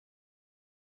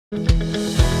The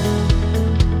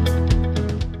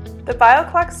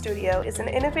BioClock Studio is an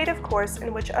innovative course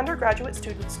in which undergraduate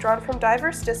students drawn from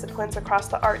diverse disciplines across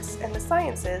the arts and the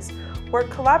sciences work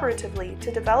collaboratively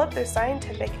to develop their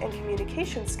scientific and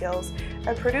communication skills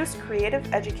and produce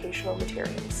creative educational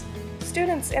materials.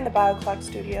 Students in the BioClock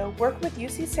Studio work with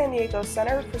UC San Diego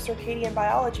Center for Circadian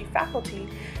Biology faculty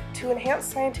to enhance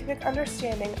scientific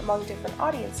understanding among different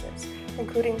audiences,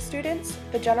 including students,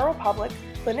 the general public,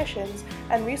 clinicians,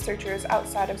 and researchers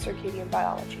outside of circadian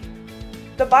biology.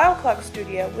 The BioClock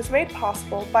Studio was made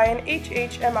possible by an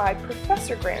HHMI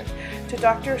professor grant to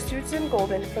Dr. Susan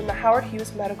Golden from the Howard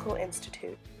Hughes Medical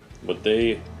Institute. What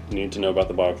they need to know about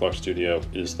the BioClock Studio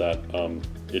is that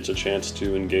it's a chance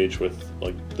to engage with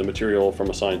the material from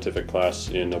a scientific class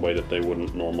in a way that they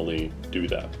wouldn't normally do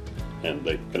that. And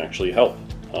they can actually help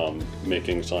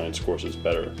making science courses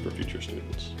better for future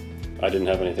students. I didn't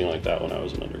have anything like that when I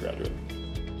was an undergraduate.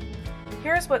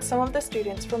 Here's what some of the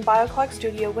students from BioClock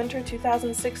Studio Winter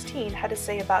 2016 had to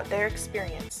say about their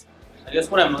experience. I guess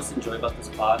what I most enjoy about this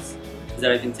class is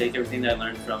that I can take everything that I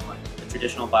learned from the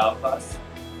traditional bio class,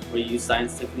 where you use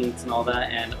science techniques and all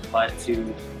that, and apply it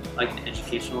to an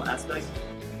educational aspect.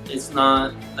 It's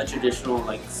not a traditional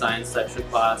science lecture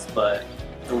class, but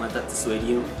don't let that dissuade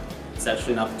you. It's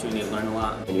actually an opportunity to learn a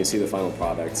lot. When you see the final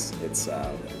product, it's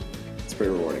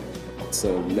pretty rewarding.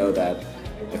 So know that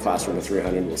the classroom of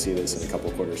 300 will see this in a couple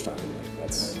of quarters' time.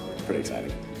 That's pretty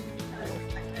exciting.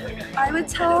 I would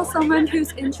tell someone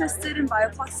who's interested in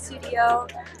BioClock Studio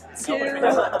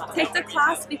to take the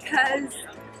class because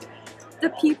the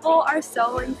people are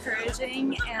so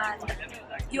encouraging, and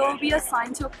you'll be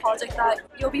assigned to a project that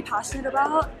you'll be passionate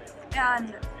about,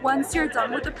 and once you're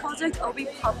done with the project, it'll be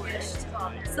published.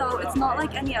 So it's not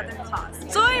like any other class.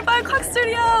 Join BioClock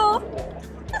Studio!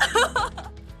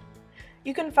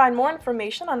 You can find more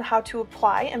information on how to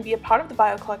apply and be a part of the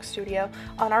BioClock Studio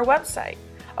on our website,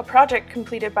 a project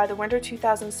completed by the Winter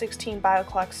 2016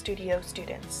 BioClock Studio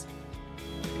students.